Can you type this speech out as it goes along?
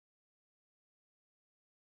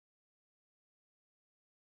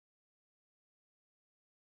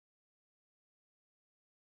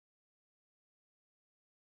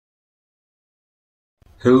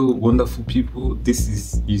Hello, wonderful people. This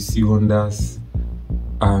is You See Wonders,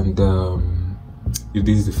 and if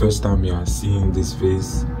this is the first time you are seeing this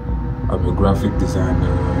face, I'm a graphic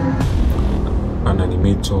designer, an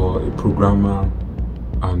animator, a programmer,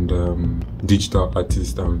 and digital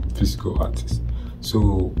artist and physical artist.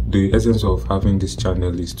 So the essence of having this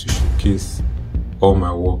channel is to showcase all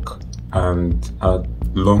my work, and at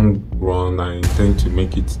long run I intend to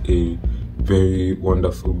make it a very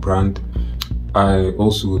wonderful brand. I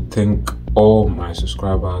also thank all my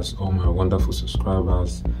subscribers, all my wonderful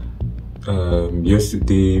subscribers.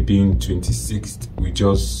 Yesterday being 26th, we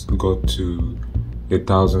just got to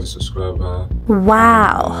 1,000 subscribers.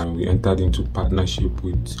 Wow. And, we entered into partnership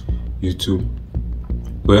with YouTube.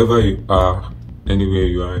 Wherever you are, anywhere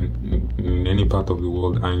you are in any part of the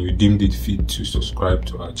world, and you deemed it fit to subscribe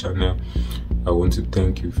to our channel, I want to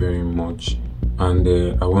thank you very much. And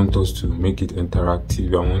I want us to make it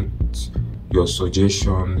interactive. I want your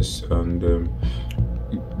suggestions and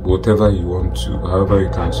whatever you want to, however you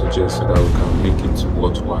can suggest, so that we can make it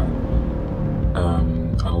worthwhile.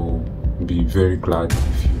 I will be very glad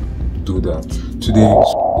if you do that. Today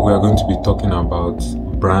we are going to be talking about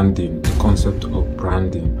branding, the concept of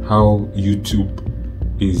branding, how YouTube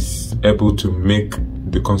is able to make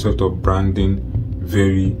the concept of branding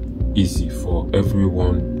very easy for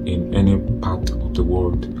everyone in any part of the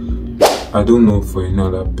world. I don't know for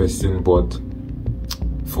another person, but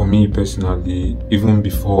for me personally, even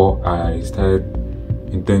before I started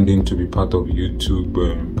intending to be part of YouTube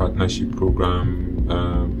partnership program,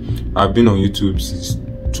 I've been on YouTube since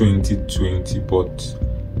 2020, but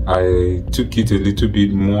I took it a little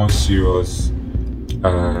bit more serious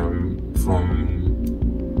from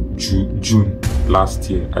June last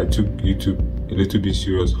year. I took YouTube a little bit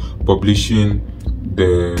serious, publishing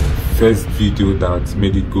the first video that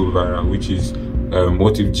made it go viral, which is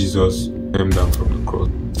what if Jesus came down from the cross.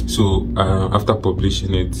 So after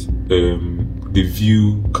publishing it, the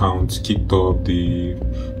view count kicked up, the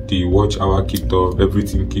watch hour kicked up,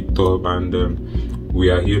 everything kicked up, and we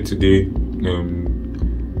are here today.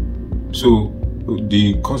 So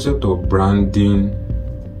the concept of branding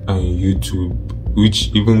and YouTube, which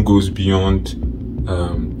even goes beyond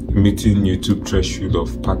meeting YouTube threshold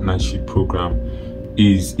of partnership program,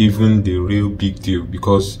 is even the real big deal,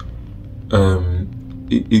 because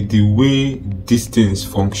the way these things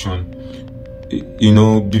function, you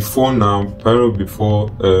know, before now, before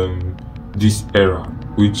this era,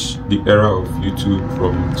 which the era of YouTube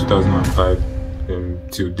from 2005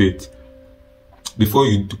 till date, before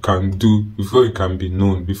you can be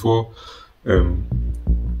known, before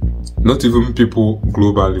not even people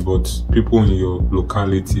globally, but people in your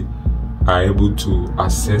locality are able to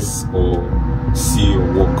access or see your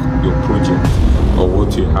work, your project, or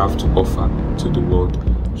what you have to offer to the world,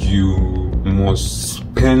 you must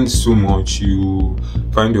spend so much. You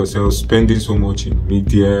find yourself spending so much in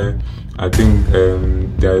media. I think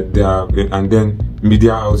there are, and then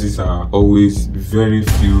media houses are always very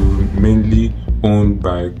few, mainly owned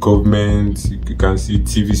by government. You can see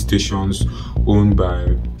TV stations owned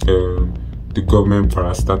by the government,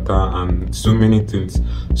 parastatal, and so many things.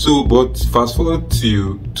 So, but fast forward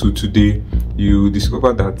to today, you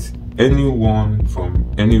discover that anyone from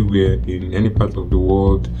anywhere in any part of the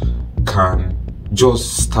world can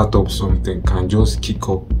just start up something, can just kick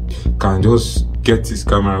up, can just get his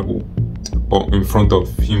camera in front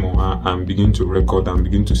of him or her and begin to record and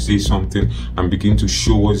begin to say something and begin to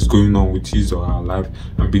show what's going on with his or her life,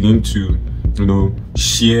 and begin to, you know,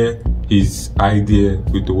 share his idea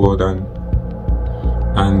with the world.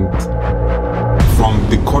 And from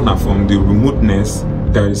the corner, from the remoteness,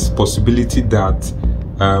 there is possibility that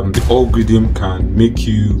the algorithm can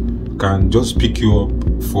just pick you up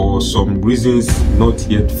for some reasons not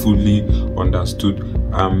yet fully understood,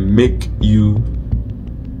 and make you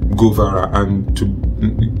go viral and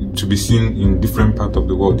to be seen in different parts of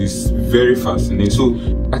the world. Is very fascinating. So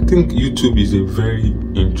I think YouTube is a very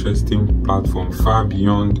interesting platform, far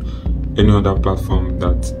beyond any other platform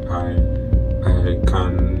that I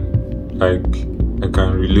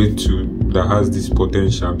can relate to, that has this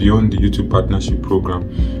potential. Beyond the YouTube partnership program,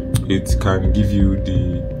 it can give you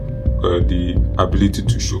the ability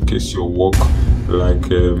to showcase your work, like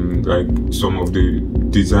some of the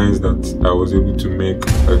designs that I was able to make.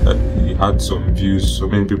 It had some views, so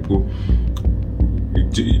many people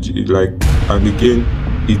like, and again,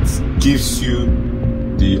 it gives you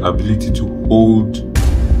the ability to hold,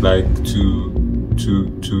 like to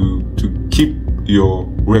keep your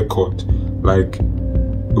record, like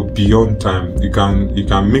beyond time. You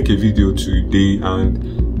can make a video today, and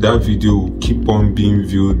that video will keep on being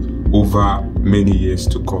viewed over many years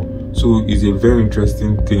to come. So it's a very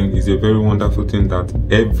interesting thing, it's a very wonderful thing that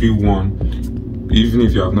everyone, even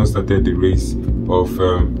if you have not started the race of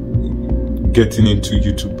getting into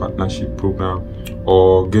YouTube partnership program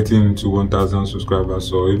or getting into 1,000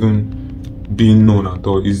 subscribers or even being known at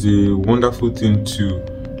all, is a wonderful thing to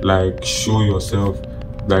like show yourself,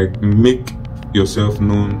 like make yourself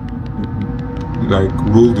known, like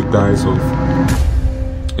roll the dice of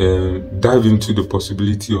dive into the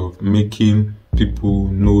possibility of making people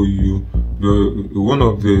know you. One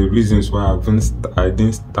of the reasons why I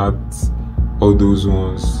didn't start all those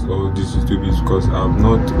ones, all these YouTube, is because I've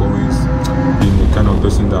not always been the kind of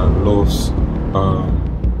person that loves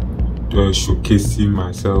showcasing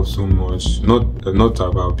myself so much. Not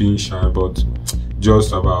about being shy, but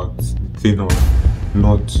just about the thing of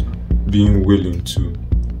not being willing to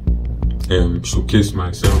showcase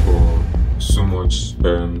myself or so much.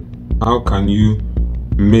 How can you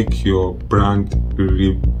make your brand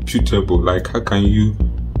reputable? Like, how can you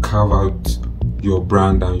carve out your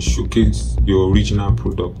brand and showcase your original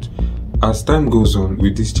product? As time goes on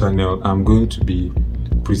with this channel, I'm going to be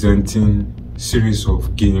presenting series of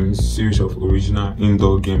original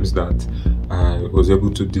indoor games that I was able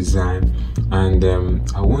to design, and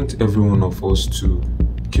I want every one of us to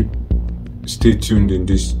stay tuned in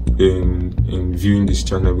viewing this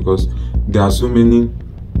channel, because there are so many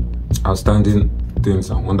outstanding things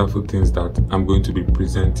and wonderful things that I'm going to be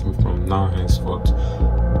presenting from now henceforth,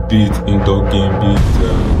 be it indoor game, be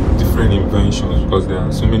it different inventions, because there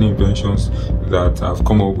are so many inventions that I've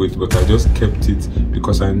come up with, but I just kept it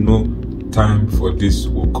because I know time for this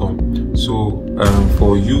will come. So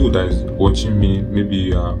for you that is watching me, maybe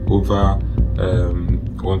you are over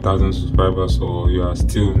 1,000 subscribers or you are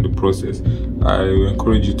still in the process, I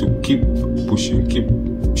encourage you to keep pushing, keep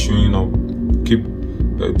showing up, keep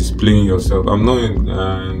displaying yourself. I'm not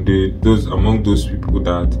among those people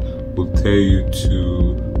that will tell you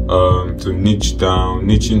to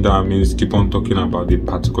niching down means keep on talking about a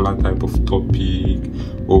particular type of topic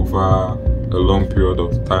over a long period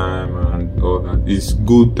of time and all that. It's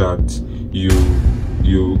good that you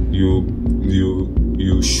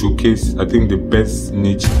showcase. I think the best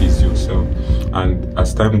niche is yourself, and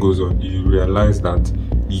as time goes on, you realize that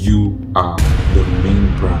you are the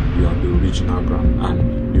main brand, you are the original brand,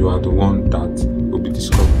 and you are the one that will be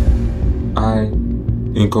discovered.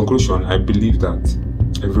 In conclusion, I believe that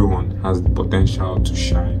everyone has the potential to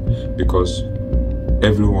shine, because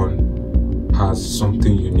everyone has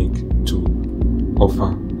something unique to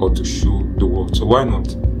offer or to show the world. So why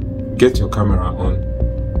not get your camera on,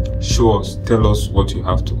 show us, tell us what you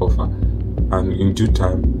have to offer, and in due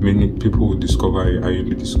time many people will discover you and you'll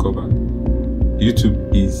be discovered. YouTube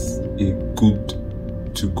is a good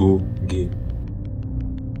to go game.